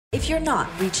If you're not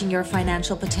reaching your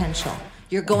financial potential,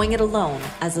 you're going it alone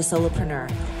as a solopreneur,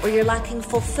 or you're lacking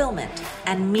fulfillment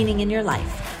and meaning in your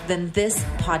life, then this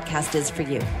podcast is for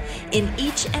you. In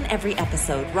each and every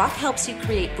episode, Rock helps you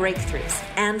create breakthroughs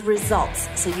and results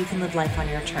so you can live life on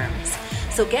your terms.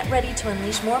 So get ready to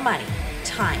unleash more money,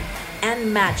 time,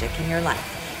 and magic in your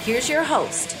life. Here's your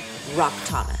host, Rock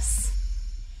Thomas.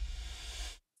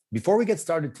 Before we get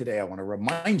started today, I want to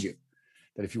remind you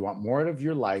that if you want more out of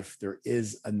your life, there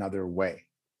is another way.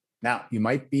 Now, you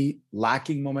might be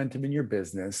lacking momentum in your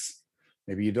business.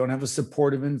 Maybe you don't have a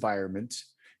supportive environment.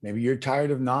 Maybe you're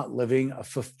tired of not living a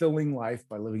fulfilling life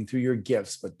by living through your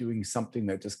gifts, but doing something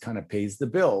that just kind of pays the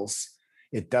bills.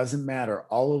 It doesn't matter.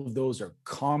 All of those are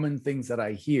common things that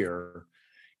I hear,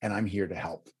 and I'm here to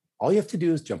help. All you have to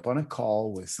do is jump on a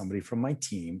call with somebody from my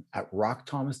team at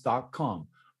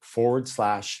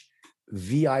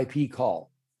rockthomas.com/VIP call.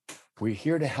 We're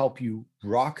here to help you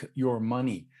rock your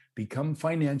money, become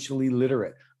financially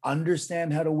literate,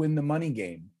 understand how to win the money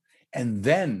game, and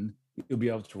then you'll be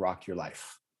able to rock your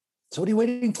life. So what are you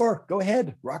waiting for? Go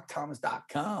ahead,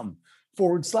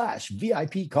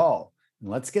 rockthomas.com/VIP call. And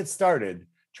let's get started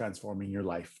transforming your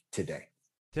life today.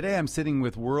 Today, I'm sitting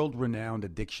with world-renowned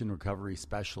addiction recovery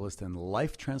specialist and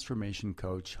life transformation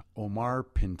coach, Omar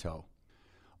Pinto.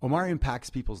 Omar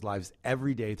impacts people's lives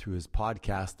every day through his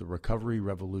podcast, The Recovery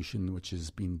Revolution, which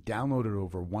has been downloaded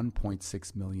over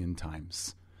 1.6 million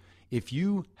times. If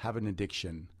you have an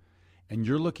addiction and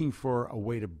you're looking for a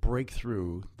way to break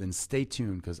through, then stay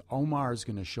tuned because Omar is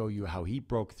going to show you how he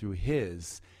broke through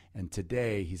his, and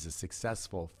today he's a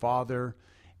successful father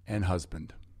and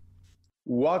husband.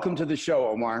 Welcome to the show,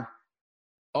 Omar.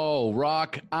 Oh,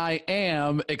 Rock, I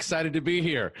am excited to be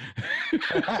here.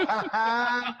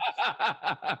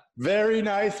 Very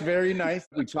nice, very nice.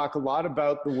 We talk a lot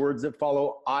about the words that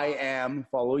follow I am,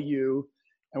 follow you.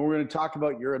 And we're going to talk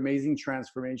about your amazing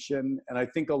transformation. And I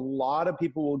think a lot of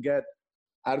people will get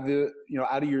out of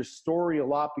your story a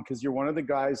lot because you're one of the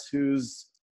guys who's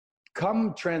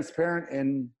come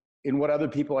transparent in what other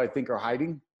people I think are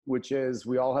hiding, which is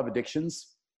we all have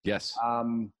addictions. Yes.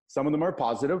 Some of them are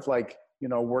positive, like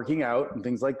working out and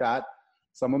things like that.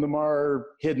 Some of them are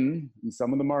hidden and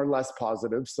some of them are less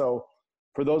positive. So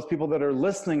for those people that are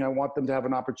listening, I want them to have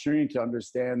an opportunity to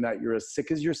understand that you're as sick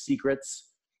as your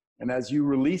secrets. And as you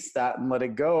release that and let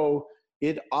it go,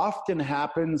 it often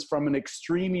happens from an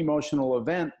extreme emotional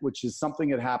event, which is something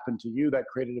that happened to you that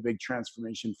created a big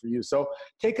transformation for you. So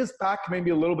take us back maybe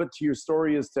a little bit to your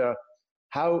story as to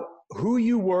who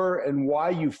you were and why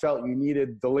you felt you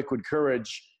needed the liquid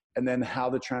courage, and then how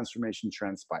the transformation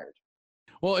transpired.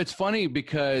 Well, it's funny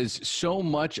because so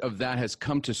much of that has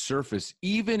come to surface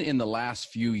even in the last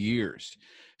few years.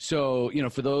 So,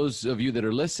 for those of you that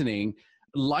are listening,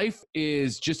 life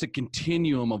is just a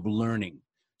continuum of learning.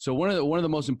 So one of the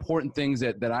most important things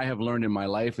that I have learned in my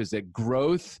life is that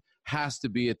growth has to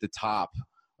be at the top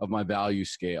of my value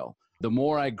scale. The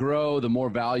more I grow, the more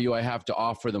value I have to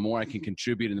offer, the more I can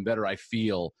contribute, and the better I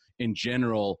feel in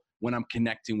general when I'm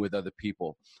connecting with other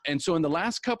people. And so in the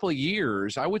last couple of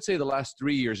years, I would say the last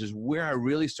 3 years is where I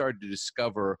really started to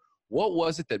discover what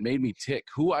was it that made me tick,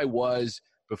 who I was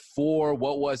before,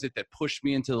 what was it that pushed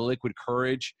me into the liquid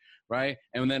courage, right?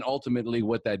 And then ultimately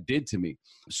what that did to me.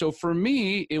 So for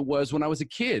me, it was when I was a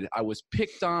kid. I was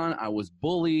picked on, I was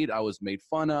bullied, I was made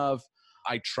fun of.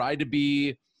 I tried to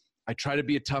be a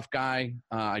tough guy.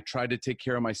 I tried to take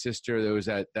care of my sister. There was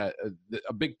a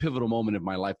big pivotal moment of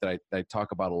my life that I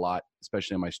talk about a lot,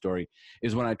 especially in my story,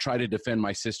 is when I tried to defend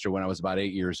my sister when I was about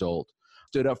 8 years old.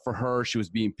 Stood up for her. She was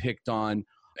being picked on,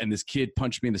 and this kid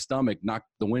punched me in the stomach, knocked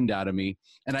the wind out of me.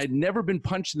 And I'd never been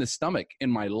punched in the stomach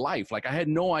in my life. Like I had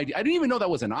no idea. I didn't even know that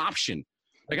was an option.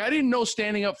 Like I didn't know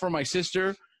standing up for my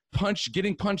sister,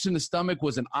 getting punched in the stomach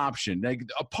was an option. Like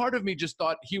a part of me just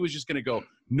thought he was just going to go,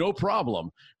 no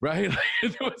problem, right?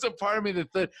 There was a part of me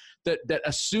that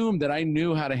assumed that I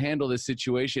knew how to handle this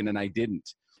situation, and I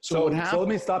didn't. So let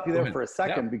me stop you there for a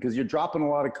second, because you're dropping a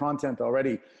lot of content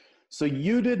already. So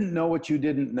you didn't know what you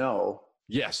didn't know.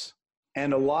 Yes.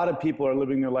 And a lot of people are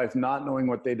living their life not knowing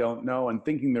what they don't know and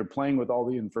thinking they're playing with all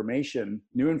the information.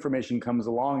 New information comes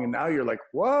along, and now you're like,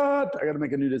 what? I got to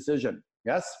make a new decision.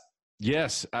 Yes?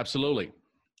 Yes, absolutely.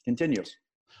 Continue.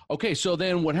 Okay, so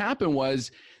then what happened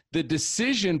was the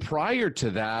decision prior to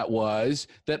that was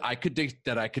that I could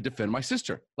defend my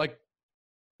sister. Like,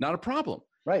 not a problem.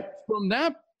 Right. From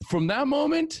that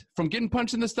moment, from getting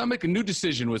punched in the stomach, a new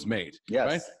decision was made.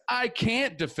 Yes. Right? I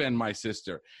can't defend my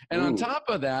sister. And on top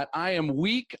of that, I am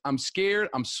weak, I'm scared,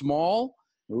 I'm small,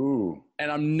 Ooh.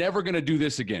 And I'm never going to do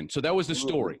this again. So that was the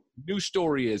story. New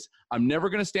story is I'm never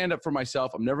going to stand up for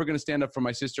myself. I'm never going to stand up for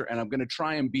my sister. And I'm going to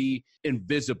try and be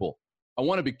invisible. I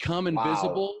want to become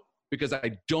invisible because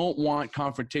I don't want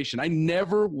confrontation. I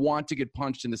never want to get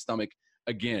punched in the stomach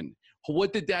again.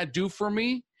 What did that do for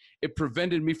me? It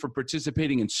prevented me from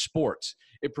participating in sports.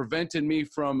 It prevented me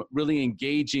from really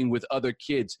engaging with other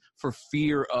kids for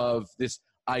fear of this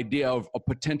idea of a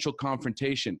potential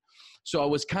confrontation.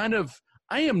 So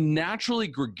I am naturally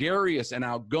gregarious and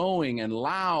outgoing and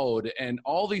loud and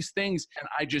all these things. And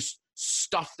I just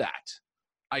stuffed that.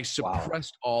 I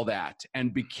suppressed all that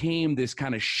and became this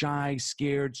kind of shy,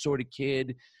 scared sort of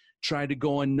kid, tried to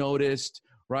go unnoticed,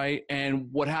 right? And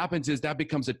what happens is that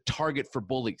becomes a target for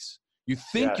bullies. You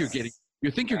think you're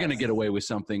going to get away with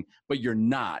something, but you're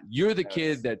not. You're the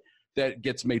kid that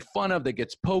gets made fun of, that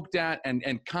gets poked at,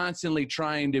 and constantly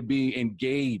trying to be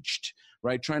engaged,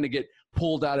 right? Trying to get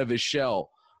pulled out of his shell.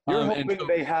 You're hoping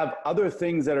they have other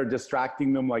things that are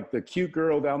distracting them, like the cute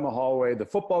girl down the hallway, the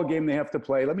football game they have to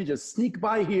play. Let me just sneak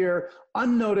by here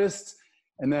unnoticed.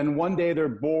 And then one day they're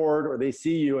bored or they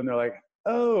see you and they're like,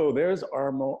 oh, there's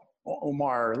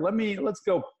Omar. Let's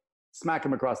go smack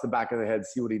him across the back of the head,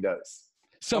 see what he does.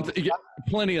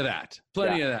 Plenty of that.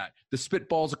 Plenty of that. The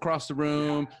spitballs across the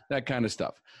room, that kind of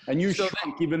stuff. And you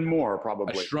shrunk even more,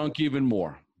 probably. I shrunk even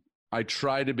more. I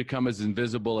tried to become as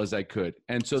invisible as I could.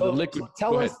 And so the liquid.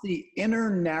 Tell us the inner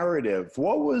narrative.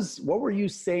 What were you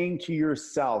saying to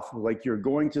yourself? Like you're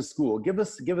going to school. Give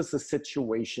us a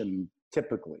situation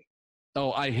typically.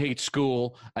 Oh, I hate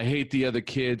school. I hate the other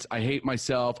kids. I hate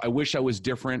myself. I wish I was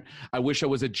different. I wish I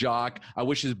was a jock. I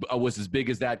wish I was as big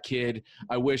as that kid.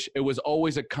 I wish it was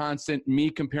always a constant me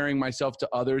comparing myself to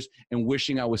others and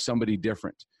wishing I was somebody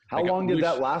different. How long did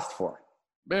that last for?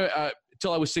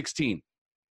 Till I was 16.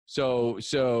 So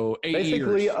 8 years.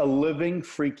 Basically a living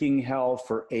freaking hell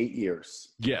for 8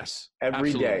 years. Yes.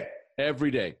 Every day. Every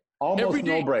day. Almost every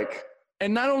day. No break.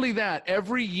 And not only that,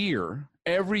 every year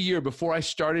before I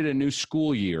started a new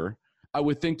school year, I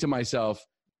would think to myself,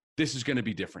 this is going to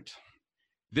be different.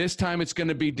 This time it's going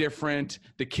to be different.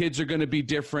 The kids are going to be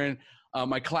different.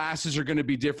 My classes are going to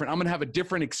be different. I'm going to have a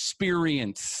different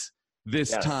experience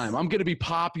this time. I'm going to be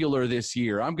popular this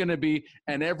year. I'm going to be,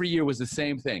 and every year was the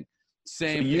same thing.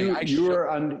 You were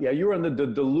under the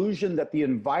delusion that the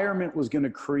environment was going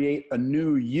to create a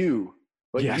new you.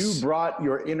 But you brought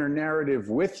your inner narrative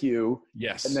with you.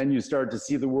 Yes. And then you start to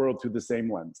see the world through the same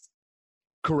lens.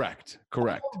 Correct.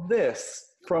 All this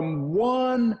from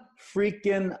one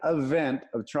freaking event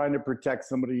of trying to protect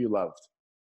somebody you loved.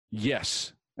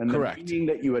 Yes. And correct. The meaning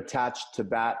that you attached to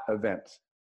that event.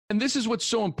 And this is what's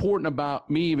so important about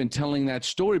me even telling that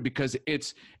story, because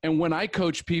and when I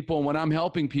coach people and when I'm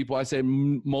helping people, I say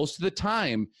most of the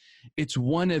time it's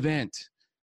one event.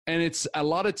 And it's a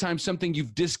lot of times something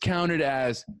you've discounted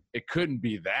as, it couldn't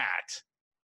be that.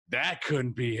 That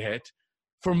couldn't be it.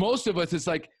 For most of us, it's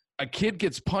like a kid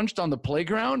gets punched on the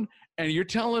playground and you're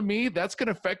telling me that's going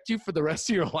to affect you for the rest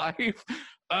of your life?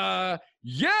 Yeah,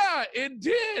 it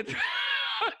did.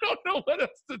 I don't know what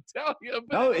else to tell you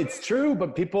about. No, it's true,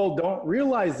 but people don't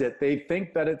realize it. They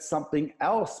think that it's something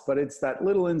else, but it's that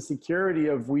little insecurity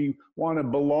of we want to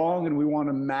belong and we want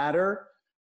to matter.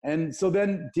 And so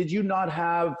then did you not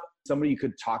have somebody you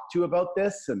could talk to about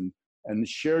this and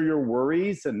share your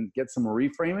worries and get some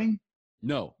reframing?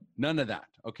 No, none of that.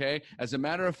 Okay. As a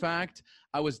matter of fact,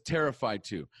 I was terrified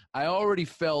too. I already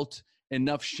felt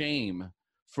enough shame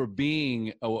for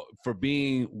being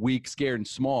weak, scared, and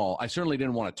small. I certainly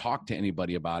didn't want to talk to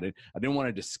anybody about it. I didn't want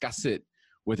to discuss it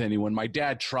with anyone. My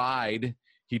dad tried.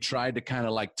 He tried to kind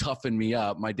of like toughen me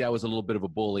up. My dad was a little bit of a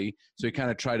bully, so he kind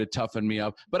of tried to toughen me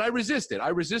up. But I resisted. I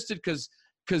resisted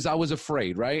because I was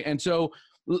afraid, right? And so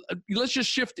let's just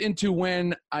shift into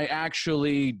when I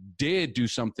actually did do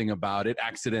something about it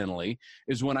accidentally,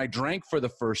 is when I drank for the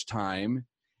first time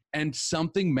and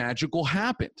something magical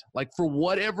happened. Like for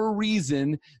whatever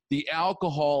reason, the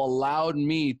alcohol allowed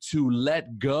me to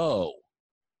let go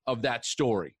of that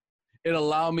story. It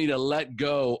allowed me to let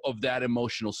go of that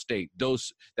emotional state.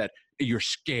 Those that you're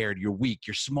scared, you're weak,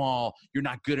 you're small, you're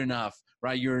not good enough,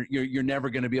 right? You're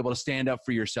never going to be able to stand up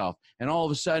for yourself. And all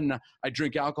of a sudden I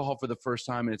drink alcohol for the first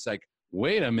time and it's like,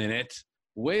 wait a minute.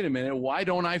 Why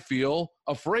don't I feel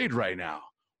afraid right now?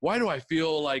 Why do I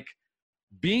feel like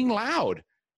being loud,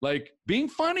 like being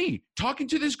funny, talking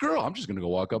to this girl? I'm just going to go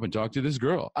walk up and talk to this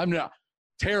girl. I'm not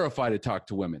terrified to talk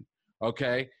to women.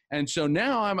 Okay. And so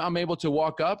now I'm able to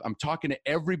walk up. I'm talking to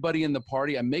everybody in the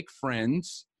party. I make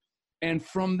friends. And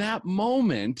from that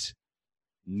moment,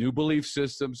 new belief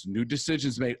systems, new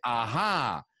decisions made.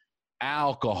 Aha.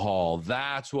 alcohol.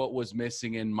 That's what was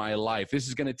missing in my life. This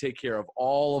is going to take care of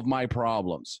all of my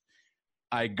problems.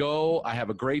 I go, I have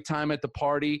a great time at the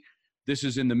party. This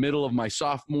is in the middle of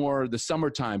the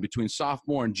summertime between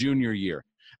sophomore and junior year.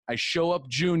 I show up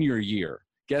junior year.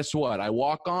 Guess what? I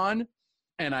walk on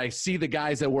and I see the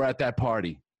guys that were at that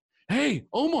party. Hey,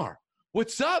 Omar,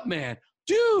 what's up, man?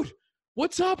 Dude,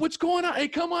 what's up? What's going on? Hey,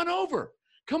 come on over.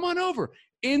 Come on over.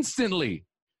 Instantly,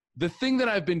 the thing that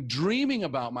I've been dreaming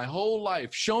about my whole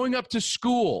life, showing up to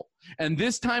school, and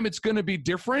this time it's going to be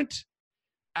different,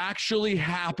 actually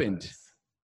happened.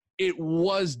 It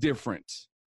was different.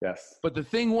 Yes. But the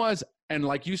thing was, and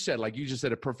like you said, like you just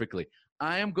said it perfectly,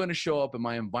 I am going to show up and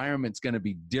my environment's going to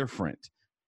be different,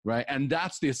 right? And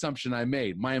that's the assumption I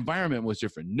made. My environment was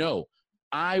different. No,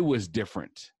 I was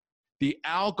different. The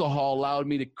alcohol allowed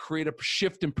me to create a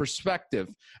shift in perspective,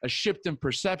 a shift in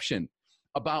perception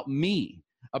about me,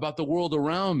 about the world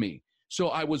around me. So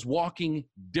I was walking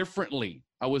differently.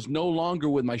 I was no longer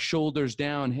with my shoulders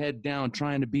down, head down,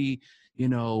 trying to be,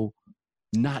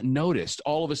 not noticed.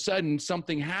 All of a sudden,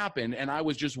 something happened, and I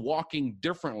was just walking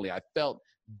differently. I felt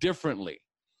differently.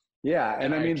 Yeah,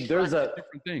 and I mean, there's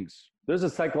a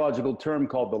psychological term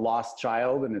called the lost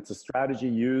child, and it's a strategy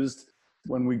used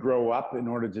when we grow up in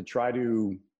order to try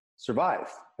to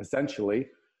survive, essentially.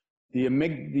 The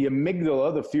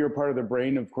amygdala, the fear part of the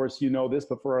brain, of course, you know this,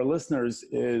 but for our listeners,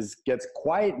 gets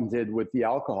quieted with the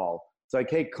alcohol. It's like,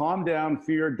 hey, calm down,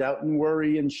 fear, doubt, and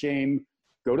worry, and shame.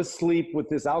 Go to sleep with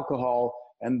this alcohol,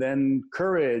 and then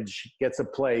courage gets a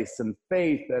place, and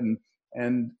faith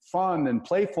and fun and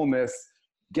playfulness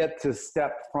get to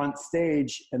step front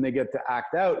stage, and they get to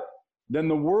act out. Then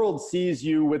the world sees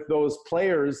you with those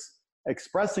players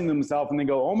expressing themselves, and they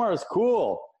go, Omar's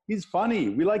cool. He's funny.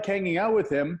 We like hanging out with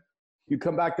him. You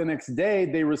come back the next day,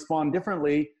 they respond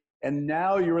differently, and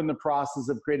now you're in the process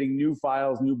of creating new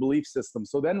files, new belief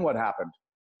systems. So then what happened?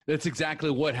 That's exactly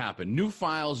what happened. New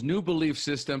files, new belief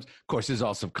systems. Of course, this is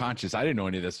all subconscious. I didn't know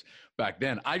any of this back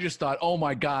then. I just thought, oh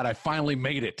my God, I finally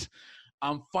made it.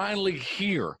 I'm finally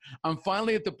here. I'm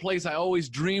finally at the place I always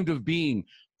dreamed of being.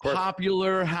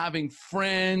 Popular, having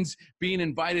friends, being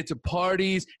invited to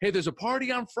parties. Hey, there's a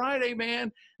party on Friday,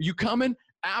 man. You coming?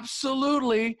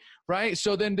 Absolutely, right?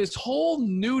 So then this whole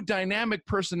new dynamic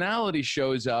personality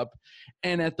shows up,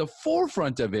 and at the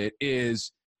forefront of it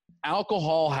is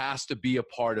alcohol has to be a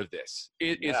part of this.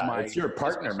 It's your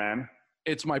partner, man.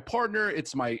 It's my partner.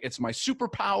 It's my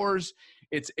superpowers.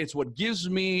 It's what gives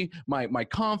me my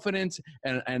confidence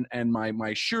and my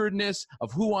assuredness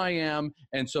of who I am,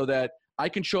 and so that I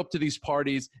can show up to these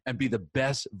parties and be the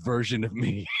best version of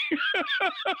me.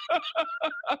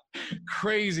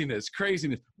 Craziness,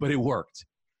 but it worked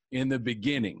in the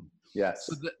beginning. Yes.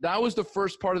 So that was the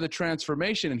first part of the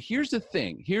transformation. And here's the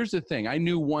thing. I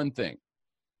knew one thing.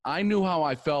 I knew how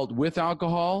I felt with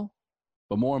alcohol,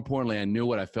 but more importantly, I knew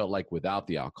what I felt like without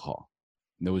the alcohol.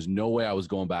 And there was no way I was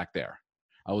going back there.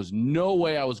 No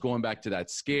way I was going back to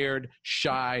that scared,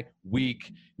 shy,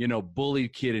 weak,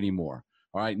 bullied kid anymore.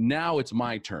 All right, now it's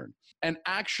my turn. And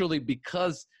actually,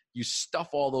 because you stuff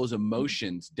all those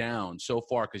emotions down so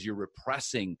far, because you're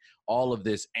repressing all of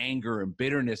this anger and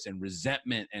bitterness and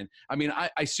resentment. And I mean,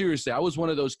 I seriously, I was one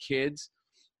of those kids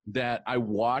that I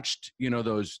watched,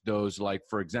 those like,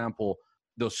 for example,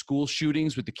 those school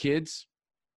shootings with the kids.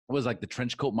 It was like the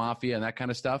trench coat mafia and that kind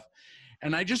of stuff.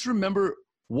 And I just remember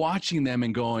watching them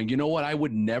and going, you know what? I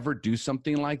would never do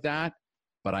something like that,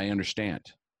 but I understand.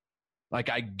 Like,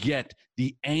 I get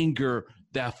the anger,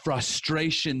 the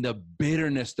frustration, the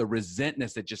bitterness, the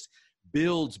resentment that just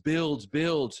builds.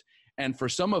 And for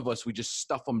some of us, we just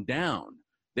stuff them down.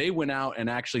 They went out and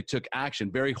actually took action,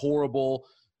 very horrible,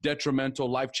 detrimental,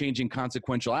 life-changing,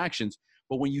 consequential actions.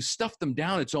 But when you stuff them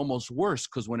down, it's almost worse,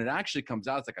 because when it actually comes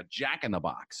out, it's like a jack in the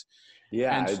box.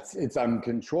 Yeah, it's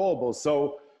uncontrollable.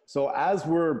 So as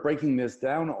we're breaking this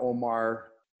down,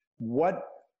 Omar, what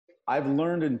I've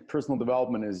learned in personal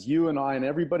development is you and I and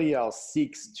everybody else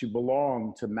seeks to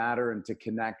belong, to matter, and to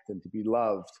connect, and to be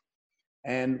loved.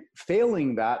 And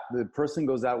failing that, the person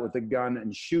goes out with a gun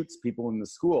and shoots people in the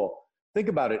school. Think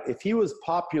about it. If he was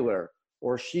popular,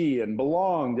 or she, and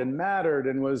belonged and mattered,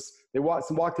 and they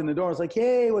walked in the door and was like,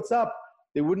 hey, what's up?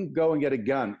 They wouldn't go and get a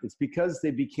gun. It's because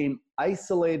they became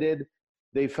isolated.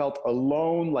 They felt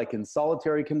alone, like in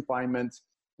solitary confinement.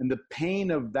 And the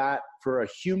pain of that for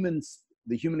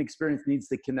the human experience needs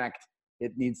to connect.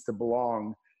 It needs to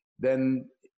belong. Then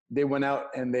they went out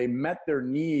and they met their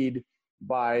need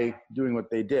by doing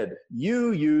what they did.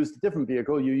 You used a different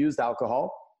vehicle. You used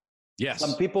alcohol. Yes.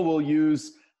 Some people will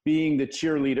use being the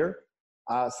cheerleader.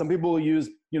 Some people will use,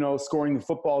 scoring the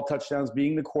football touchdowns,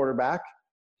 being the quarterback.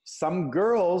 some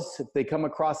girls, if they come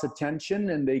across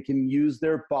attention and they can use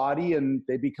their body and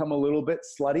they become a little bit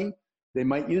slutty, they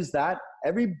might use that.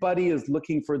 Everybody is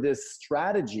looking for this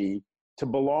strategy to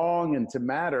belong and to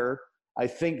matter. I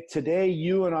think today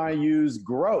you and I use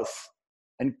growth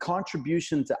and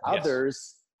contribution to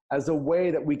others as a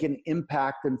way that we can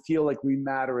impact and feel like we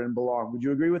matter and belong. Would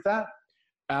you agree with that?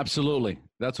 Absolutely.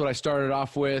 That's what I started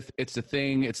off with. It's the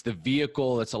thing, it's the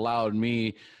vehicle that's allowed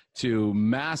me to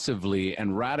massively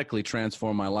and radically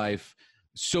transform my life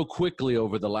so quickly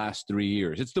over the last 3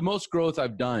 years. It's the most growth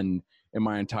I've done in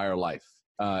my entire life,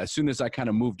 as soon as I kind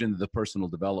of moved into the personal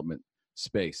development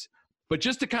space. But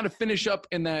just to kind of finish up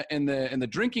in the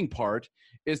drinking part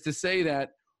is to say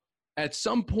that at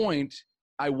some point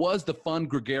I was the fun,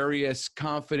 gregarious,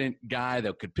 confident guy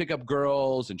that could pick up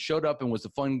girls and showed up and was the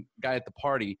fun guy at the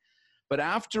party. But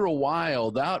after a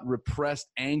while, that repressed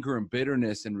anger and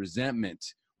bitterness and resentment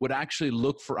would actually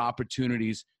look for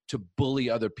opportunities to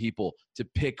bully other people, to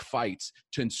pick fights,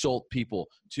 to insult people,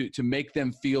 to make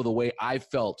them feel the way I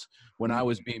felt when I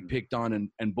was being picked on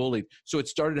and bullied. So it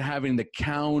started having the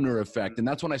counter effect. And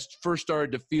that's when I first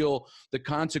started to feel the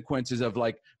consequences of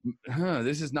like,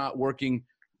 this is not working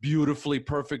beautifully,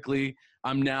 perfectly.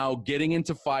 I'm now getting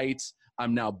into fights.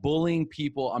 I'm now bullying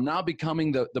people. I'm now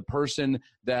becoming the person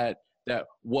that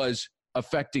was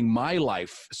affecting my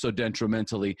life so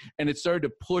detrimentally. And it started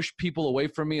to push people away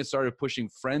from me. It started pushing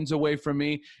friends away from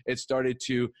me. It started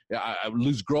to I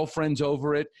lose girlfriends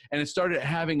over it. And it started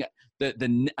having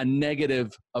a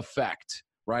negative effect,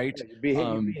 right? You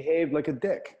behaved like a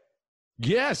dick.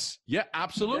 Yes. Yeah,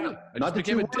 absolutely. Yeah. Not that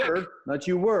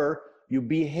you were, you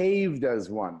behaved as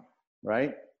one,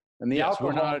 right? And the alcohol,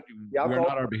 we're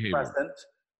not our behavior. Present,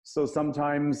 so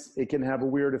sometimes it can have a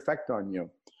weird effect on you.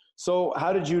 So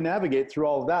how did you navigate through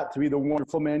all of that to be the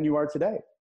wonderful man you are today?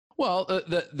 Well,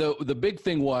 the big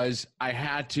thing was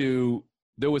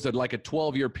there was like a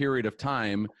 12-year period of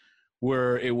time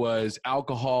where it was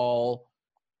alcohol.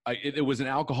 It was an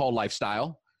alcohol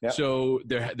lifestyle. Yep. So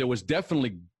there was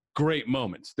definitely great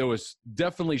moments. There was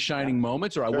definitely shining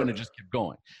moments, or I wouldn't have just kept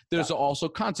going. There's also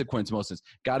consequence moments.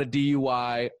 Got a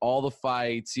DUI, all the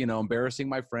fights, embarrassing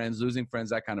my friends, losing friends,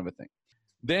 that kind of a thing.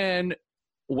 Then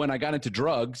when I got into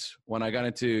drugs, when I got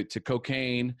into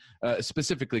cocaine,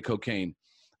 specifically cocaine,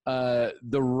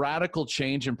 the radical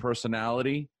change in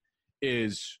personality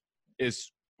is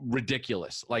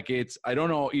ridiculous. Like I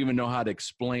don't even know how to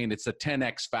explain. It's a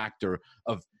 10x factor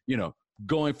of,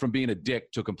 going from being a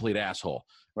dick to a complete asshole.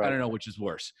 Right. I don't know which is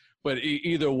worse, but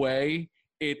either way,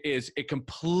 it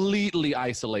completely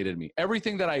isolated me.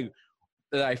 Everything that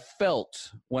I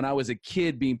felt when I was a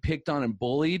kid being picked on and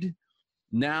bullied,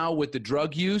 now with the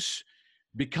drug use,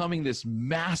 becoming this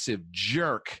massive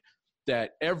jerk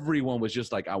that everyone was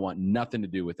just like, I want nothing to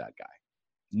do with that guy.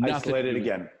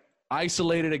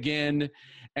 Isolated again,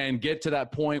 and get to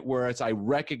that point where I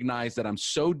recognize that I'm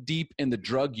so deep in the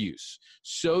drug use,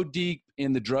 so deep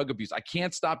in the drug abuse. I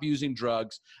can't stop using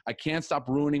drugs. I can't stop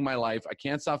ruining my life. I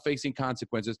can't stop facing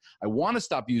consequences. I want to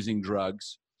stop using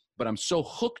drugs, but I'm so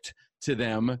hooked to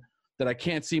them that I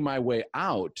can't see my way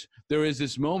out. There is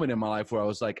this moment in my life where I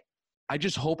was like, I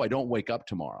just hope I don't wake up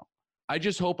tomorrow. I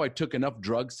just hope I took enough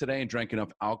drugs today and drank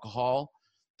enough alcohol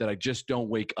that I just don't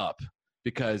wake up,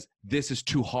 because this is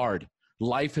too hard.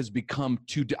 Life has become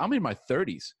I'm in my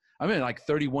 30s. I'm like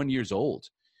 31 years old,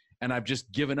 and I've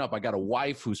just given up. I got a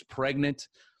wife who's pregnant.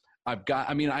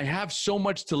 I have so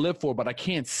much to live for, but I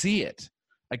can't see it.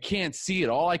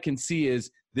 All I can see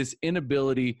is this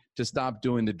inability to stop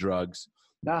doing the drugs.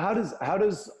 Now, how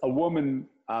does a woman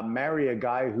marry a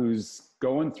guy who's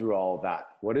going through all of that?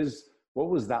 What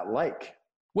was that like?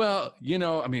 Well,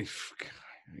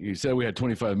 you said we had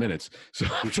 25 minutes, so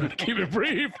I'm trying to keep it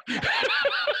brief.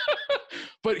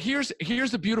 But here's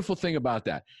the beautiful thing about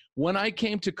that. When I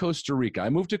came to Costa Rica,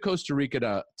 I moved to Costa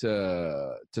Rica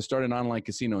to start an online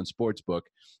casino and sports book,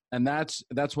 and that's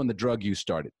when the drug use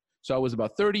started. So I was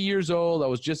about 30 years old. I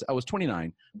was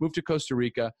 29. Moved to Costa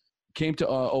Rica, came to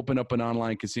open up an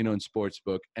online casino and sports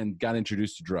book, and got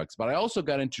introduced to drugs. But I also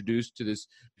got introduced to this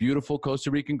beautiful Costa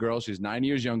Rican girl. She's 9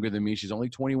 years younger than me. She's only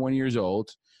 21 years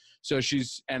old. So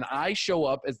I show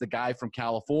up as the guy from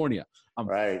California. I'm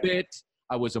fit.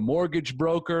 I was a mortgage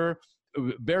broker,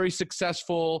 very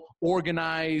successful,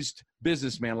 organized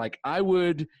businessman. Like I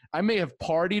may have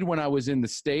partied when I was in the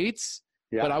States,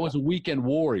 but I was a weekend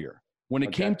warrior. When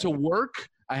it came to work,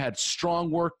 I had strong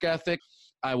work ethic.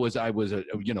 I was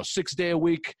a 6 day a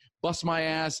week, bust my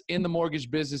ass in the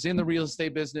mortgage business, in the real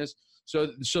estate business.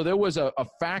 So there was a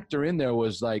factor in there,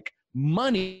 was like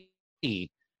money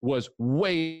was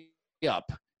way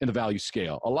up in the value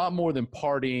scale, a lot more than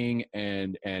partying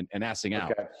and assing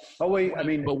out. Okay. Oh, wait, I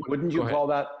mean, But wouldn't you go call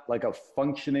that like a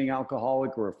functioning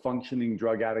alcoholic or a functioning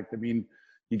drug addict? I mean,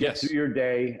 you get Yes. through your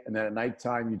day and then at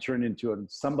nighttime you turn into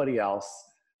somebody else,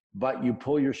 but you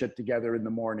pull your shit together in the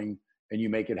morning and you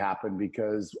make it happen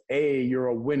because A, you're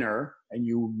a winner and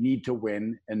you need to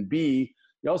win. And B,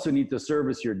 you also need to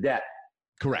service your debt.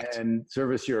 Correct. And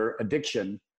service your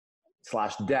addiction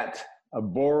 / debt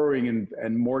of borrowing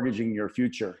and mortgaging your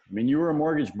future. I mean, you were a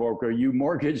mortgage broker. You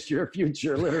mortgaged your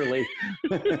future, literally.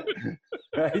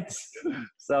 Right?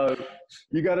 So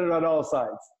you got it on all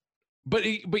sides. But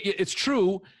it's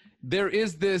true. There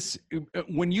is this,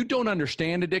 when you don't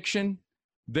understand addiction,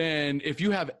 then if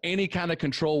you have any kind of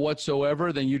control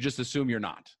whatsoever, then you just assume you're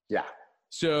not. Yeah.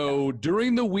 So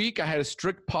during the week, I had a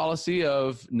strict policy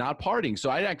of not partying. So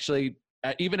I'd actually,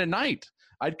 even at night,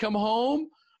 I'd come home,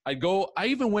 I'd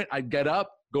get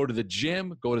up, go to the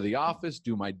gym, go to the office,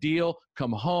 do my deal,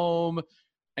 come home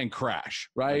and crash,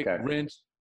 right? Okay. Rinse,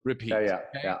 repeat. Yeah. Okay?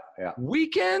 Yeah. Yeah.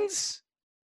 Weekends,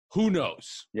 who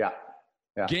knows? Yeah.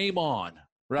 Yeah. Game on,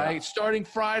 right? Yeah. Starting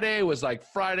Friday was like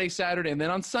Friday, Saturday. And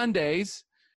then on Sundays,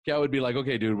 I would be like,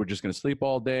 okay, dude, we're just going to sleep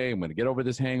all day. I'm going to get over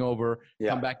this hangover,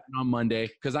 come back on Monday.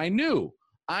 Because I knew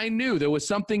there was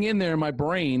something in there in my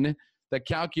brain that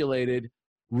calculated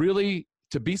really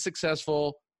to be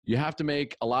successful, you have to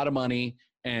make a lot of money.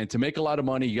 And to make a lot of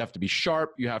money, you have to be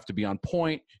sharp. You have to be on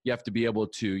point. You have to be able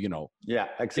to,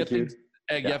 execute.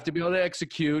 You have to be able to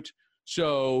execute.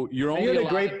 So you're only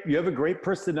you have a great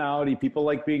personality. People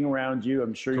like being around you.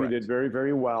 I'm sure Correct. You did very,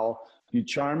 very well. You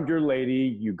charmed your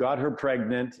lady. You got her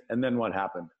pregnant. And then what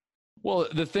happened? Well,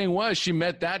 the thing was, she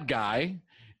met that guy,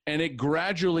 and it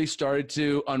gradually started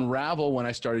to unravel when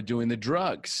I started doing the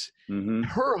drugs. Mm-hmm.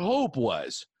 Her hope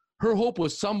was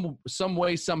some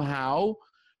way, somehow,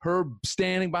 her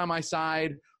standing by my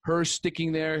side, her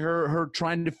sticking there, her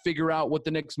trying to figure out what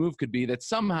the next move could be, that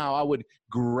somehow I would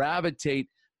gravitate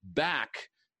back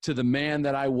to the man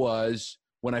that I was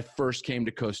when I first came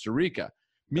to Costa Rica.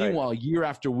 Meanwhile, year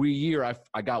after year,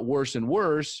 I got worse and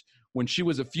worse. When she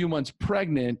was a few months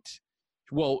pregnant,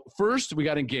 well, first we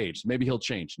got engaged. Maybe he'll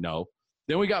change. No.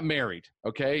 Then we got married.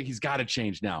 Okay, he's got to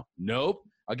change now. Nope.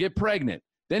 I'll get pregnant.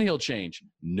 Then he'll change.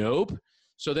 Nope.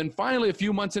 So then finally, a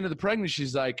few months into the pregnancy,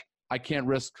 she's like, I can't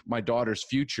risk my daughter's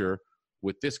future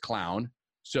with this clown.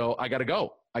 So I got to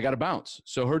go. I got to bounce.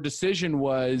 So her decision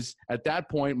was, at that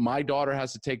point, my daughter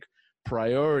has to take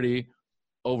priority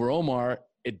over Omar.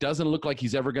 It doesn't look like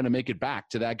he's ever going to make it back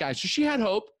to that guy. So she had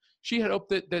hope. She had hope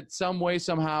that some way,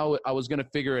 somehow I was going to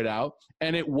figure it out.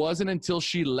 And it wasn't until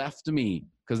she left me,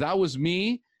 because that was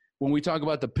me. When we talk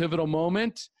about the pivotal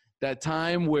moment, that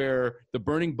time where the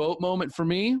burning boat moment for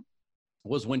me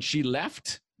was when she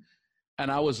left.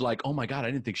 And I was like, oh my God,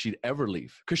 I didn't think she'd ever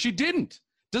leave. Because she didn't.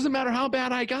 Doesn't matter how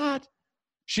bad I got.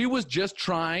 She was just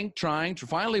trying.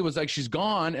 Finally, it was like, she's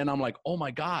gone. And I'm like, oh my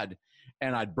God.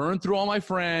 And I'd burned through all my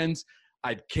friends.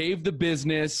 I'd caved the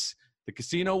business. The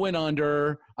casino went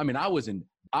under. I mean, I was in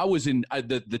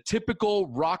the typical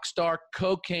rock star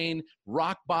cocaine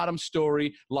rock bottom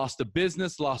story. Lost the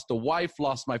business, lost the wife,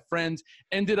 lost my friends,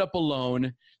 ended up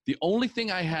alone. The only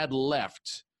thing I had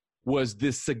left was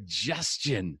this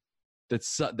suggestion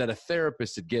that a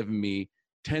therapist had given me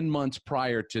 10 months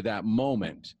prior to that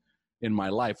moment in my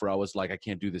life where I was like, I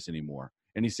can't do this anymore.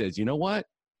 And he says, you know what?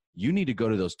 You need to go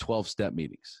to those 12-step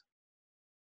meetings.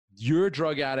 You're a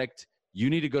drug addict. You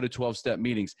need to go to 12-step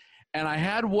meetings. And I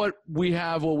had what we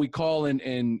call in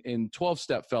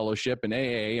 12-step fellowship in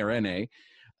AA or NA,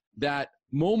 that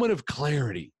moment of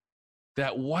clarity,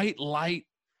 that white light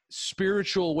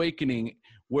spiritual awakening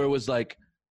where it was like,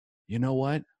 you know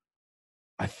what?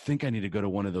 I think I need to go to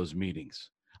one of those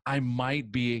meetings. I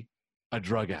might be a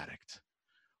drug addict.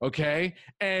 Okay?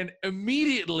 And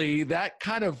immediately that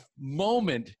kind of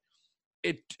moment,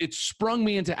 it sprung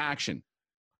me into action.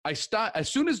 As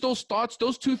soon as those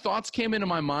two thoughts came into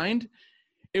my mind,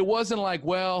 it wasn't like,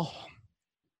 well,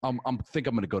 I think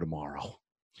I'm going to go tomorrow.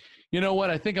 You know what?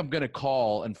 I think I'm going to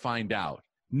call and find out.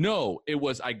 No, it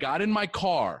was, I got in my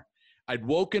car. I'd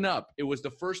woken up. It was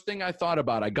the first thing I thought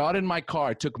about. I got in my car.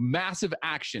 I took massive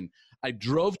action. I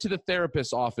drove to the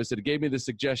therapist's office. It gave me the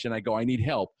suggestion. I go, I need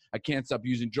help. I can't stop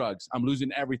using drugs. I'm losing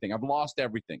everything. I've lost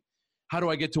everything. How do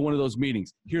I get to one of those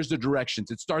meetings? Here's the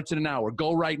directions. It starts in an hour.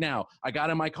 Go right now. I got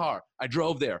in my car. I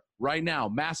drove there right now.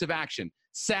 Massive action.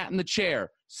 Sat in the chair.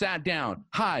 Sat down.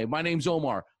 Hi, my name's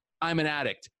Omar. I'm an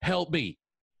addict. Help me.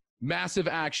 Massive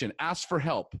action. Asked for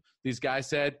help. These guys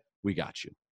said, we got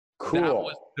you. Cool. That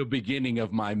was the beginning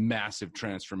of my massive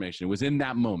transformation. It was in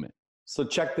that moment. So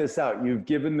check this out. You've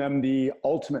given them the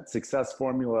ultimate success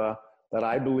formula that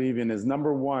I believe in is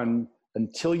number one,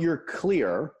 until you're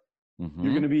clear,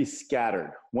 you're going to be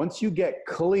scattered. Once you get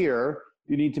clear,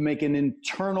 you need to make an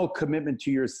internal commitment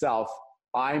to yourself.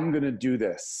 I'm going to do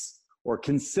this, or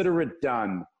consider it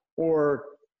done, or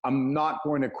I'm not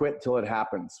going to quit till it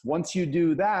happens. Once you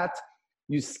do that,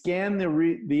 you scan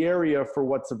the area for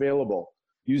what's available.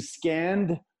 You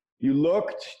scanned, you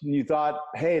looked, and you thought,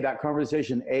 hey, that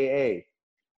conversation, AA.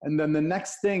 And then the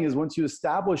next thing is, once you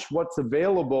establish what's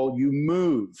available, you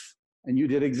move. And you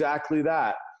did exactly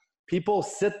that. People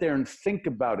sit there and think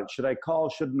about it. Should I call?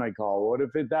 Shouldn't I call? What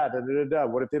if it that?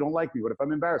 What if they don't like me? What if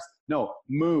I'm embarrassed? No,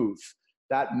 move.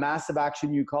 That massive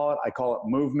action you call it, I call it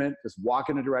movement. Just walk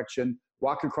in a direction,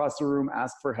 walk across the room,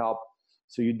 ask for help.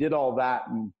 So you did all that.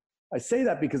 And I say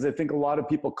that because I think a lot of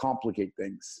people complicate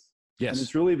things. Yes. And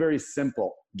it's really very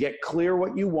simple. Get clear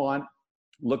what you want,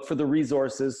 look for the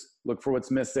resources, look for what's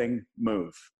missing,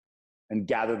 move, and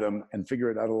gather them and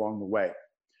figure it out along the way.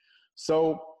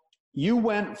 So you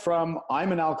went from,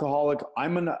 I'm an alcoholic,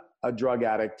 I'm a drug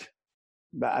addict,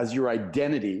 as your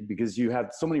identity, because you have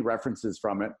so many references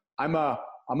from it. I'm a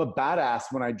badass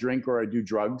when I drink or I do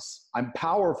drugs. I'm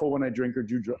powerful when I drink or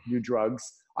do drugs.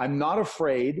 I'm not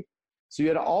afraid. So you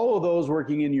had all of those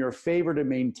working in your favor to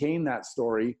maintain that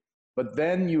story. But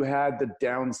then you had the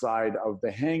downside of the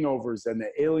hangovers and the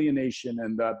alienation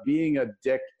and the being a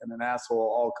dick and an asshole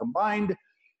all combined.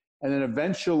 And then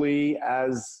eventually,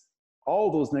 as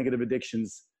all those negative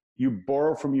addictions, you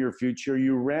borrow from your future,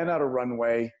 you ran out of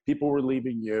runway, people were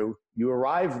leaving you, you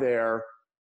arrived there.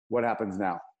 What happens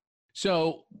now?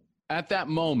 So at that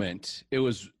moment, it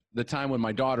was the time when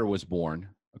my daughter was born.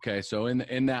 Okay. So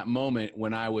in that moment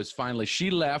when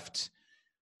she left,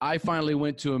 I finally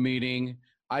went to a meeting.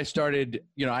 I started,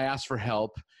 I asked for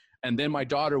help, and then my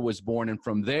daughter was born. And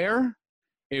from there,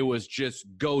 it was just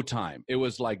go time. It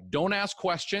was like, don't ask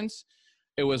questions.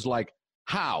 It was like,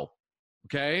 how?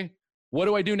 Okay. What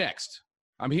do I do next?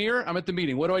 I'm here. I'm at the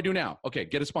meeting. What do I do now? Okay.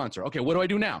 Get a sponsor. Okay. What do I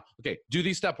do now? Okay. Do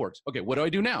these step works. Okay. What do I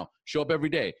do now? Show up every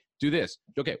day. Do this.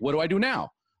 Okay. What do I do now?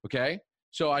 Okay.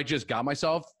 So I just got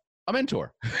myself a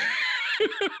mentor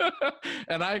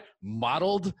and I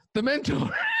modeled the mentor.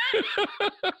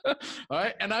 All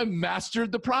right. And I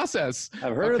mastered the process.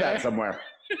 I've heard of that somewhere.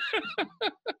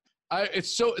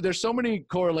 There's so many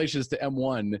correlations to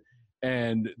M1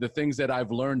 and the things that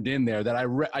I've learned in there that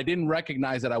I didn't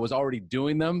recognize that I was already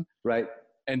doing them. Right.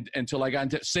 And until I got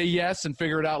into say yes and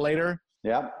figure it out later.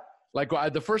 Yeah. Like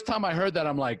the first time I heard that,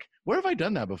 I'm like, where have I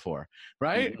done that before?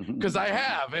 Right. Because I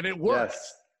have, and it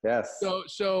works. Yes.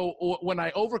 So when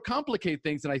I overcomplicate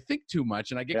things and I think too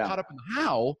much and I get caught up in the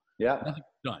how, nothing's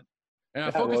done. And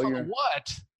I focus on the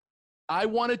what. I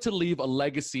wanted to leave a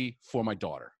legacy for my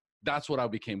daughter. That's what I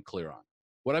became clear on.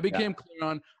 What I became clear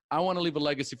on, I want to leave a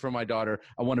legacy for my daughter.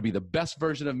 I want to be the best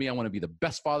version of me. I want to be the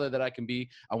best father that I can be.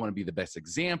 I want to be the best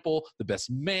example, the best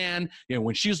man.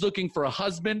 When she's looking for a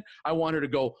husband, I want her to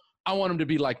go, I want him to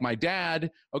be like my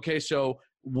dad. Okay, so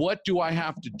what do I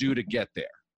have to do to get there?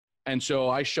 And so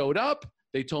I showed up.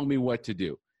 They told me what to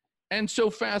do. And so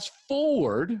fast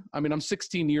forward, I'm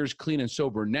 16 years clean and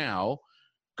sober now.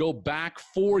 Go back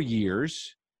 4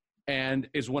 years, and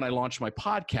is when I launched my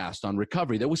podcast on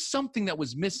recovery. There was something that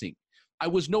was missing. I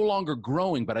was no longer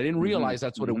growing, but I didn't realize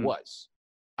that's what it was.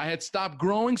 I had stopped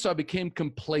growing, so I became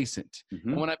complacent.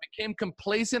 And when I became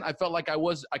complacent, I felt like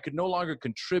I could no longer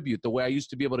contribute the way I used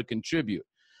to be able to contribute.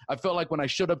 I felt like when I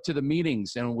showed up to the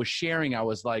meetings and was sharing, I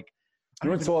was like, you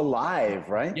weren't so alive,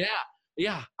 right?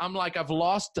 Yeah. I'm like,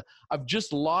 I've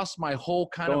just lost my whole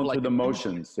kind going of like through the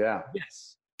motions. Yeah.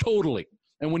 Yes, totally.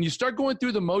 And when you start going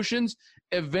through the motions,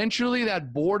 eventually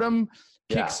that boredom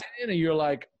kicks in and you're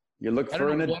like, you look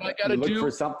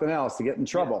for something else to get in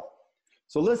trouble.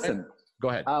 So listen, go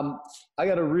ahead. I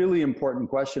got a really important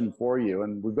question for you,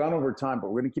 and we've gone over time, but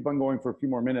we're going to keep on going for a few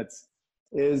more minutes.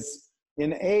 Is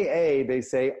in AA, they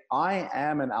say, I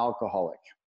am an alcoholic.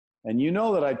 And you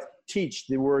know that I teach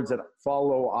the words that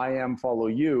follow I am, follow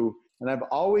you. And I've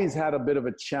always had a bit of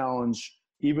a challenge,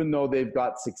 even though they've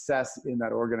got success in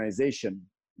that organization.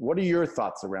 What are your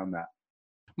thoughts around that?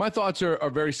 My thoughts are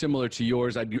very similar to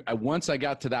yours. Once I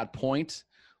got to that point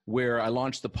where I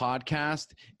launched the podcast,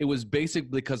 it was basically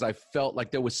because I felt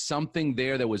like there was something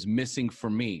there that was missing for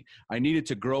me. I needed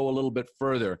to grow a little bit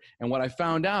further. And what I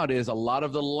found out is a lot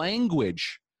of the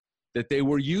language that they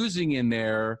were using in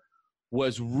there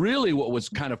was really what was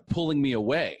kind of pulling me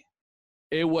away.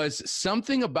 It was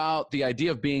something about the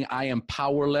idea of being, I am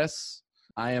powerless,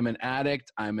 I am an addict,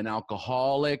 I'm an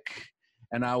alcoholic,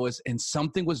 and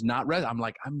something was not right. I'm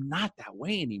like, I'm not that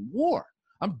way anymore.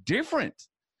 I'm different.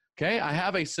 Okay. I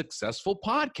have a successful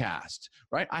podcast,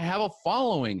 right? I have a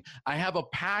following. I have a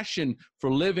passion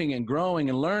for living and growing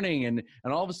and learning. And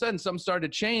all of a sudden something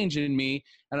started to change in me.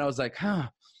 And I was like, I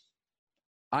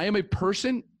am a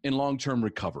person in long-term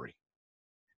recovery.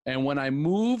 And when I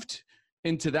moved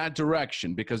into that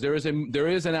direction, because there is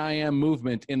an I am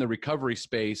movement in the recovery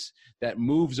space that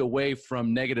moves away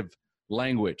from negative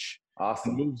language.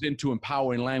 Awesome. Moves into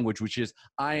empowering language, which is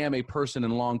I am a person in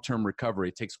long-term recovery.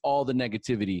 It takes all the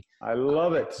negativity. I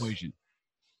love it. Equation.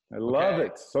 I love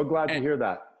it. So glad to hear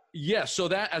that. Yeah. So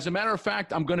that, as a matter of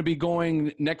fact, I'm going to be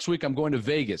going next week. I'm going to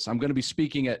Vegas. I'm going to be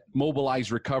speaking at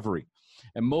Mobilize Recovery.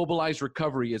 And Mobilize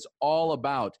Recovery is all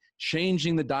about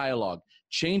changing the dialogue,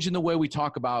 changing the way we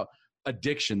talk about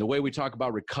addiction, the way we talk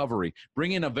about recovery,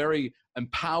 bringing a very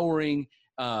empowering,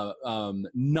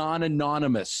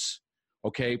 non-anonymous,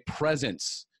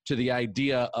 presence to the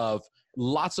idea of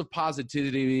lots of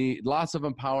positivity, lots of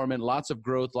empowerment, lots of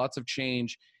growth, lots of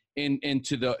change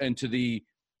into the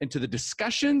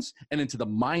discussions and into the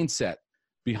mindset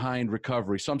behind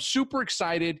recovery. So I'm super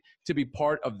excited to be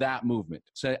part of that movement.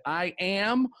 So I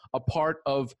am a part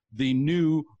of the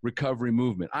new recovery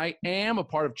movement. I am a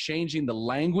part of changing the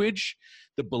language,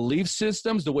 the belief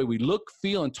systems, the way we look,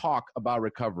 feel, and talk about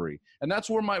recovery. And that's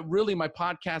where my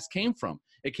podcast came from.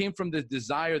 It came from the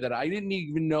desire that I didn't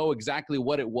even know exactly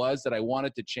what it was that I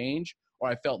wanted to change or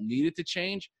I felt needed to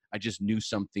change. I just knew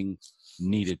something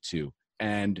needed to.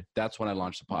 And that's when I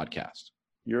launched the podcast.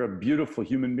 You're a beautiful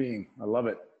human being. I love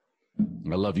it.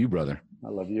 I love you, brother. I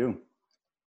love you.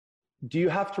 Do you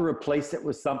have to replace it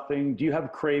with something? Do you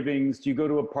have cravings? Do you go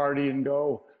to a party and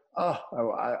go,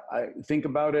 I think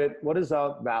about it? What is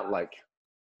that like?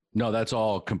 No, that's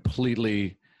all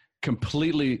completely,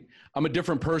 I'm a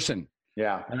different person.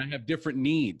 Yeah. And I have different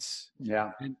needs.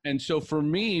 Yeah. And so for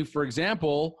me, for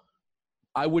example,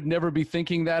 I would never be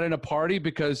thinking that in a party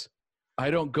because I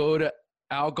don't go to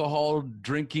alcohol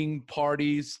drinking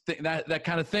parties, that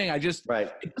kind of thing. It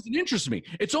doesn't interest me.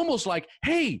 It's almost like,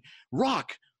 hey,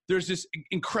 Rock, there's this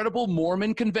incredible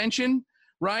Mormon convention,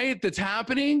 right? That's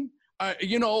happening.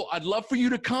 I'd love for you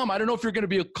to come. I don't know if you're going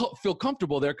to feel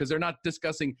comfortable there because they're not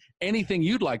discussing anything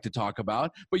you'd like to talk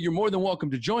about, but you're more than welcome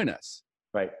to join us.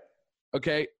 Right.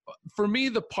 Okay. For me,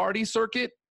 the party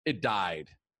circuit, it died.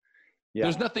 Yeah.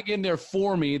 There's nothing in there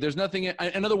for me. There's nothing.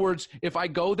 In other words, if I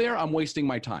go there, I'm wasting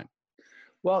my time.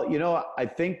 Well, I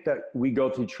think that we go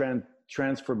through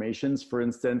transformations. For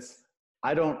instance,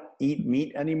 I don't eat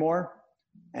meat anymore.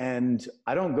 And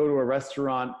I don't go to a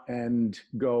restaurant and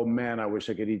go, man, I wish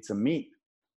I could eat some meat.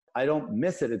 I don't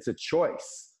miss it. It's a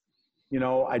choice.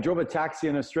 I drove a taxi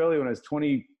in Australia when I was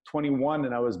 21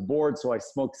 and I was bored. So I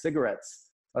smoked cigarettes,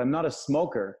 but I'm not a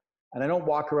smoker. And I don't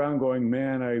walk around going,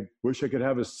 man, I wish I could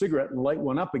have a cigarette and light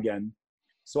one up again.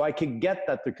 So I could get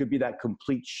that there could be that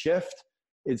complete shift.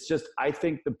 It's just, I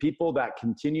think the people that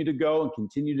continue to go and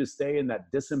continue to stay in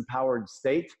that disempowered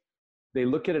state, they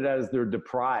look at it as they're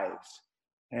deprived.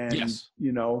 And, yes.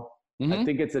 I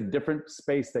think it's a different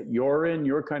space that you're in.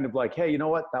 You're kind of like, hey, you know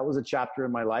what? That was a chapter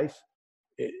in my life.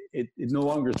 It no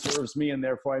longer serves me. And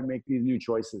therefore I make these new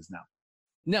choices now.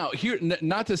 Now here,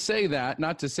 not to say that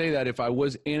if I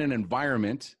was in an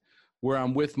environment where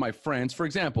I'm with my friends, for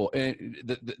example,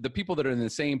 the people that are in the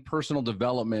same personal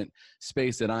development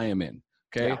space that I am in,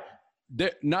 okay. Yeah.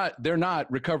 They're not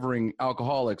recovering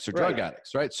alcoholics or drug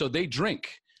addicts, right? So they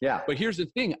drink. Yeah. But here's the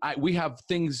thing. We have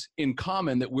things in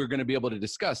common that we're going to be able to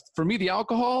discuss. For me, the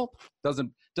alcohol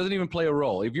doesn't even play a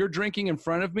role. If you're drinking in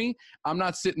front of me, I'm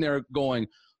not sitting there going,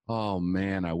 oh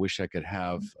man, I wish I could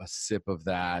have a sip of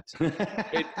that.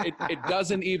 It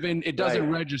doesn't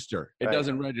register. It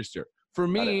doesn't register. For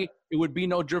me, it would be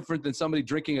no different than somebody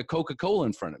drinking a Coca-Cola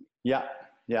in front of me. Yeah.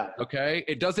 Yeah. Okay.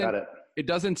 It doesn't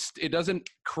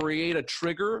create a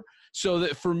trigger. So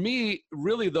that for me,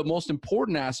 really the most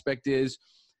important aspect is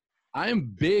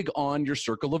I'm big on your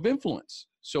circle of influence.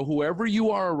 So whoever you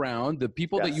are around, the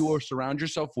people that you surround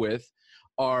yourself with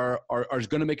are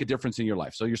going to make a difference in your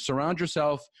life. So you surround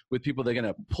yourself with people that are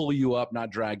going to pull you up, not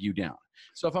drag you down.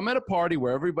 So if I'm at a party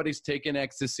where everybody's taking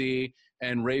ecstasy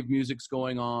and rave music's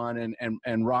going on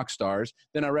and rock stars,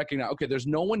 then I recognize, okay, there's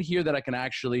no one here that I can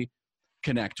actually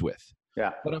connect with.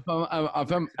 Yeah. But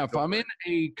if I'm in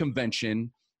a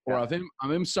convention or if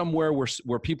I'm in somewhere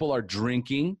where people are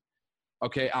drinking,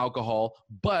 alcohol,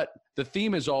 but the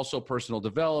theme is also personal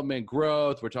development,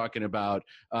 growth. We're talking about,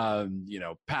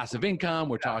 passive income.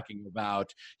 We're talking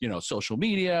about, social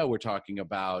media. We're talking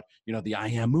about, the I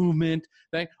am movement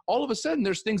thing. All of a sudden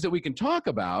there's things that we can talk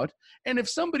about. And if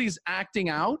somebody's acting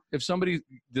out, if somebody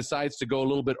decides to go a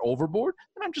little bit overboard,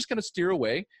 then I'm just going to steer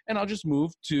away and I'll just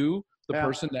move to the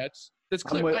person that's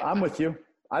clear. I'm with you.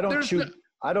 I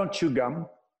don't chew gum.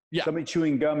 Yeah. Somebody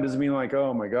chewing gum doesn't mean like,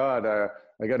 oh my God,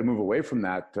 I got to move away from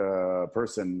that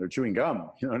person. They're chewing gum.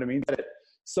 You know what I mean?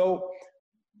 So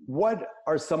what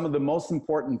are some of the most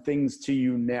important things to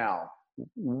you now?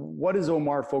 What is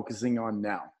Omar focusing on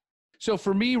now? So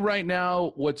for me right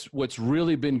now, what's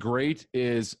really been great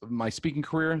is my speaking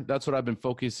career. That's what I've been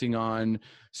focusing on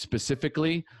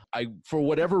specifically. For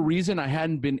whatever reason, I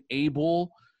hadn't been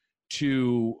able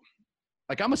to,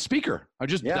 like, I'm a speaker.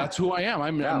 That's who I am.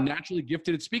 I'm naturally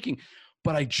gifted at speaking,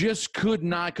 but I just could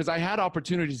not, because I had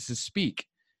opportunities to speak.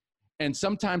 And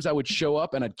sometimes I would show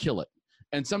up and I'd kill it.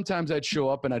 And sometimes I'd show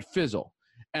up and I'd fizzle.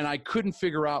 And I couldn't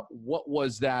figure out what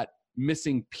was that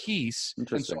missing piece.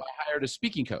 And so I hired a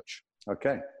speaking coach.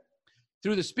 Okay.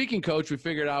 Through the speaking coach, we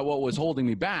figured out what was holding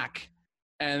me back.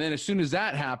 And then as soon as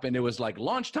that happened, it was like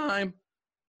launch time.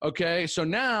 Okay. So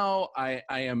now I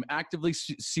am actively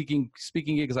seeking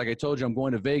speaking gigs. Like I told you, I'm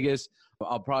going to Vegas.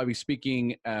 I'll probably be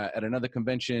speaking at another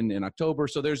convention in October.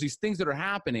 So there's these things that are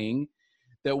happening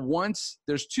that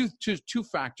there's two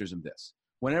factors in this.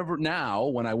 When I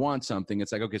want something,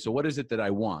 it's like, okay, so what is it that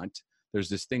I want? There's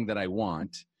this thing that I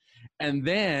want. And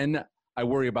then I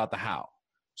worry about the how.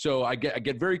 So I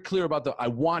get very clear about I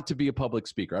want to be a public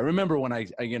speaker. I remember when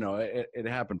it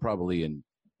happened probably in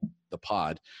the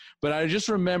pod, but I just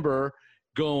remember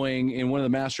going in one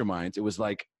of the masterminds. It was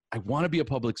like, I want to be a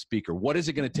public speaker. What is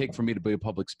it going to take for me to be a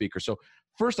public speaker? So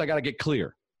first I got to get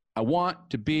clear. I want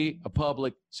to be a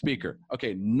public speaker.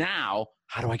 Okay, now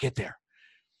how do I get there?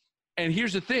 And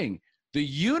here's the thing. The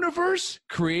universe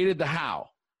created the how.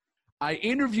 I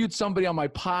interviewed somebody on my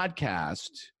podcast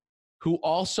who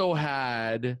also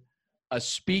had a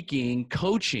speaking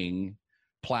coaching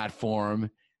platform,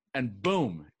 and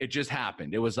boom, it just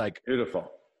happened. It was like,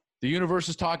 beautiful. The universe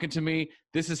is talking to me.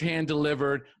 This is hand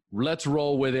delivered. Let's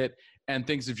roll with it. And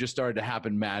things have just started to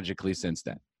happen magically since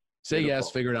then. Say beautiful.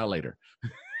 Yes, figure it out later.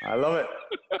 I love it.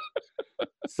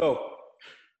 So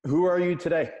who are you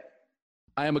today?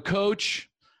 I am a coach.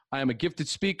 I am a gifted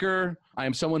speaker. I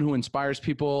am someone who inspires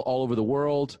people all over the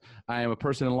world. I am a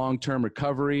person in long-term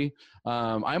recovery.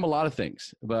 I am a lot of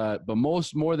things, but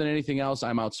more than anything else,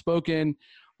 I'm outspoken,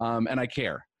 and I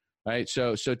care. Right.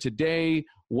 So today,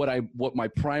 what my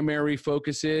primary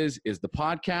focus is the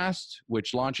podcast,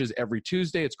 which launches every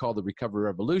Tuesday. It's called the Recovery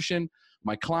Revolution.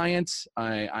 My clients,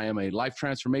 I am a life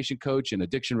transformation coach and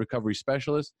addiction recovery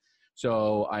specialist.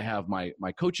 So I have my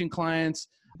coaching clients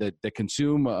that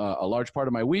consume a large part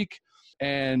of my week,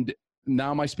 and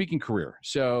now my speaking career.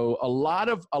 So a lot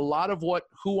of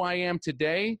who I am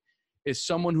today is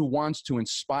someone who wants to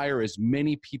inspire as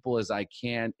many people as I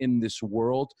can in this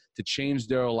world to change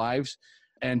their lives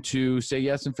and to say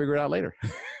yes and figure it out later.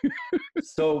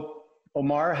 So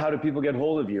Omar, how do people get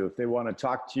hold of you? If they want to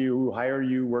talk to you, hire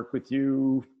you, work with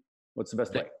you, what's the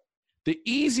best way? The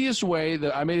easiest way,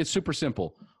 that I made it super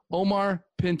simple,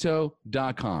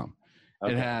 omarpinto.com.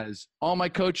 Okay. It has all my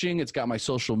coaching. It's got my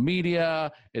social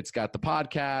media. It's got the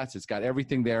podcast. It's got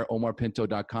everything there,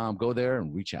 omarpinto.com. Go there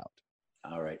and reach out.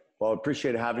 All right. Well, I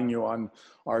appreciate having you on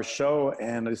our show.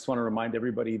 And I just want to remind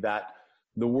everybody that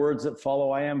the words that follow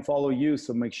I am follow you.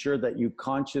 So make sure that you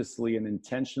consciously and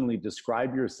intentionally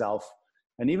describe yourself.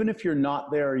 And even if you're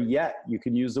not there yet, you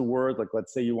can use a word like,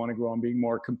 let's say you want to grow on being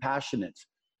more compassionate.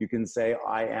 You can say,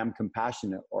 I am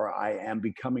compassionate, or I am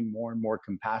becoming more and more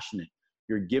compassionate.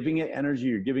 You're giving it energy,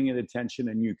 you're giving it attention,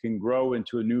 and you can grow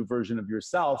into a new version of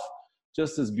yourself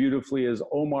just as beautifully as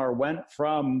Omar went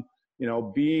from,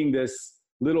 being this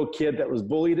little kid that was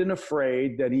bullied and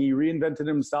afraid, that he reinvented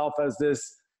himself as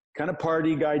this kind of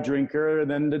party guy drinker, and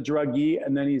then the druggie,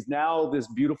 and then he's now this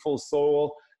beautiful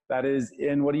soul that is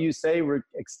in, what do you say,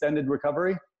 extended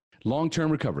recovery?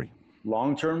 Long-term recovery.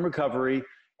 Long-term recovery,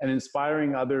 and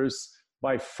inspiring others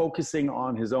by focusing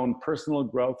on his own personal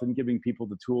growth and giving people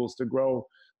the tools to grow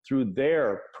through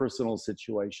their personal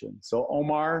situation. So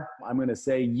Omar, I'm going to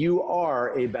say you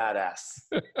are a badass.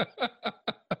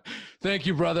 Thank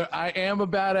you, brother. I am a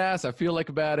badass. I feel like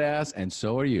a badass, and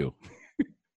so are you.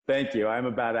 Thank you. I'm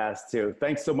a badass too.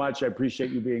 Thanks so much. I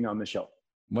appreciate you being on the show.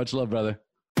 Much love, brother.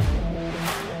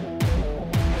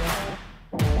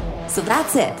 So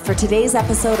that's it for today's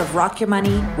episode of Rock Your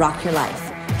Money, Rock Your Life.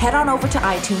 Head on over to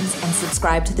iTunes and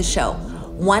subscribe to the show.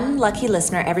 One lucky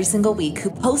listener every single week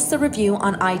who posts a review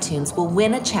on iTunes will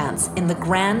win a chance in the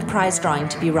grand prize drawing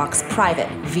to be Rock's private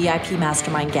VIP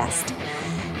mastermind guest.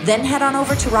 Then head on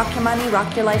over to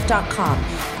rockyourmoneyrockyourlife.com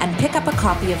and pick up a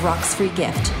copy of Rock's free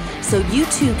gift so you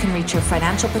too can reach your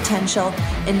financial potential,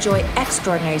 enjoy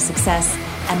extraordinary success,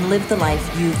 and live the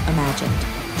life you've imagined.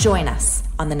 Join us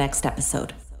on the next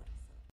episode.